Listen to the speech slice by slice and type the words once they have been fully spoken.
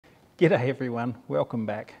G'day everyone, welcome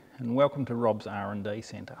back and welcome to Rob's R&D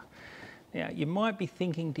Centre. Now you might be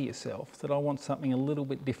thinking to yourself that I want something a little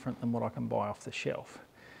bit different than what I can buy off the shelf.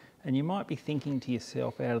 And you might be thinking to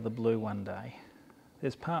yourself out of the blue one day,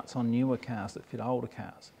 there's parts on newer cars that fit older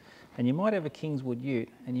cars. And you might have a Kingswood ute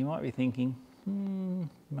and you might be thinking,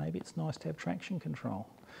 maybe it's nice to have traction control.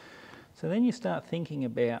 So then you start thinking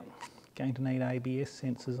about going to need ABS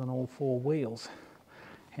sensors on all four wheels.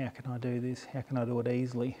 How can I do this? How can I do it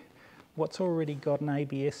easily? What's already got an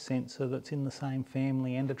ABS sensor that's in the same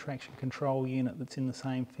family and a traction control unit that's in the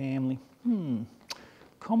same family?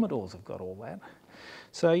 Commodores have got all that.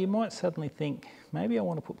 So you might suddenly think, maybe I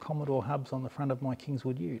want to put Commodore hubs on the front of my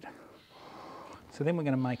Kingswood ute. So then we're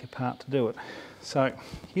going to make a part to do it. So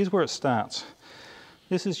here's where it starts.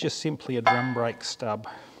 This is just simply a drum brake stub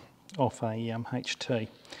off a HT.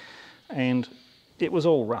 And it was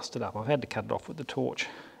all rusted up. I've had to cut it off with the torch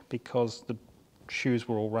because the shoes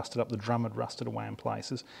were all rusted up, the drum had rusted away in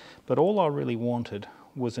places. But all I really wanted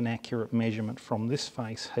was an accurate measurement from this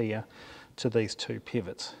face here to these two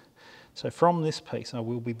pivots. So from this piece I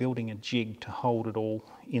will be building a jig to hold it all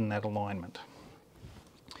in that alignment.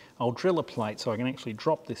 I'll drill a plate so I can actually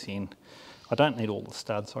drop this in. I don't need all the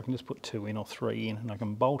studs, so I can just put 2 in or 3 in and I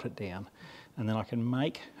can bolt it down. And then I can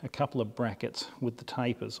make a couple of brackets with the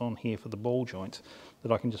tapers on here for the ball joints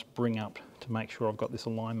that I can just bring up to make sure I've got this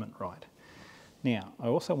alignment right. Now, I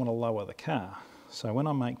also want to lower the car, so when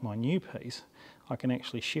I make my new piece, I can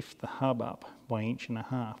actually shift the hub up by 1.5 inches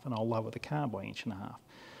and I'll lower the car by 1.5 inches.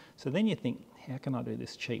 So then you think, how can I do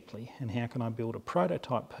this cheaply and how can I build a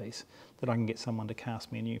prototype piece that I can get someone to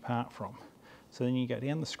cast me a new part from? So then you go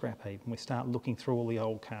down the scrap heap and we start looking through all the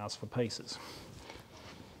old cars for pieces.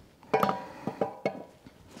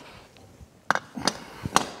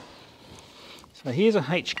 So here's a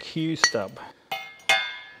HQ stub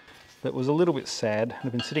that was a little bit sad.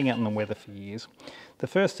 I've been sitting out in the weather for years. The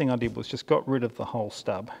first thing I did was just got rid of the whole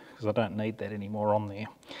stub because I don't need that anymore on there.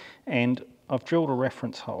 And I've drilled a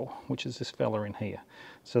reference hole, which is this fella in here.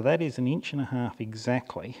 So that is 1.5 inches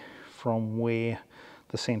exactly from where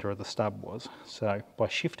the centre of the stub was. So by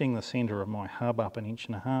shifting the centre of my hub up 1.5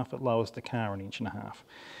 inches, it lowers the car 1.5 inches.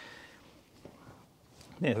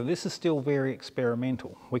 Now this is still very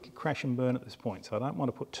experimental. We could crash and burn at this point, so I don't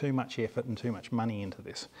want to put too much effort and too much money into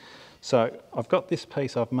this. So I've got this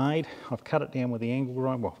piece I've made, I've cut it down with the angle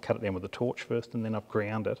grind, well I've cut it down with the torch first and then I've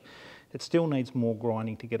ground it. It still needs more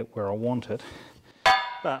grinding to get it where I want it,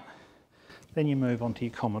 but then you move on to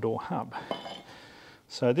your Commodore hub.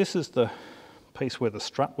 So this is the piece where the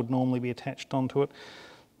strut would normally be attached onto it.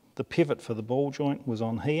 The pivot for the ball joint was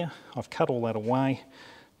on here. I've cut all that away.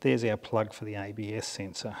 There's our plug for the ABS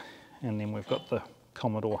sensor, and then we've got the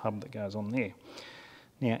Commodore hub that goes on there.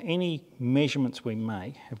 Now any measurements we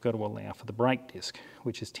make have got to allow for the brake disc,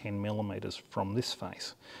 which is 10mm from this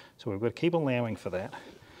face. So we've got to keep allowing for that.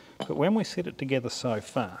 But when we set it together so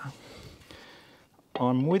far,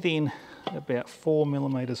 I'm within about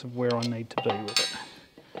 4mm of where I need to be with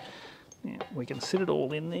it. Now we can sit it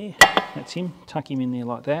all in there, that's him, tuck him in there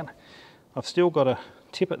like that. I've still got to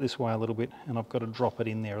tip it this way a little bit and I've got to drop it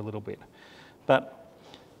in there a little bit. But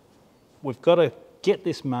we've got to get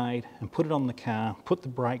this made and put it on the car, put the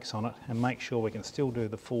brakes on it and make sure we can still do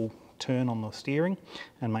the full turn on the steering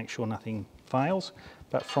and make sure nothing fails.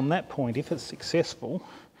 But from that point, if it's successful,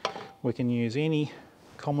 we can use any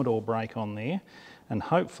Commodore brake on there and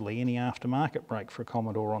hopefully any aftermarket brake for a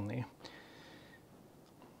Commodore on there.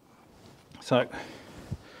 So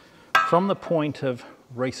from the point of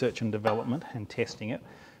research and development and testing it,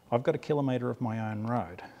 I've got 1 kilometre of my own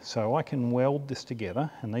road. So I can weld this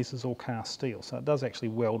together, and this is all cast steel, so it does actually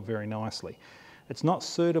weld very nicely. It's not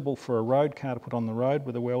suitable for a road car to put on the road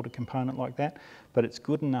with a welded component like that, but it's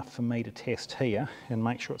good enough for me to test here and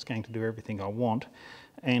make sure it's going to do everything I want.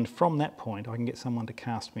 And from that point, I can get someone to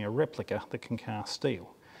cast me a replica that can cast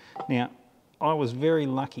steel. Now, I was very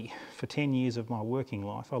lucky. For 10 years of my working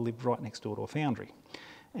life, I lived right next door to a foundry.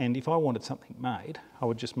 And if I wanted something made, I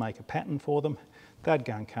would just make a pattern for them, they'd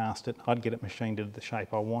go and cast it, I'd get it machined into the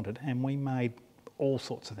shape I wanted, and we made all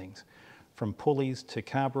sorts of things, from pulleys to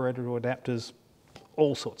carburetor adapters,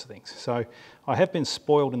 all sorts of things. So I have been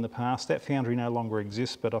spoiled in the past. That foundry no longer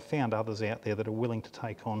exists, but I've found others out there that are willing to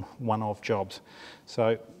take on one-off jobs.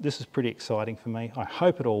 So this is pretty exciting for me. I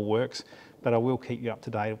hope it all works, but I will keep you up to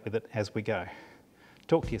date with it as we go.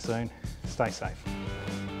 Talk to you soon. Stay safe.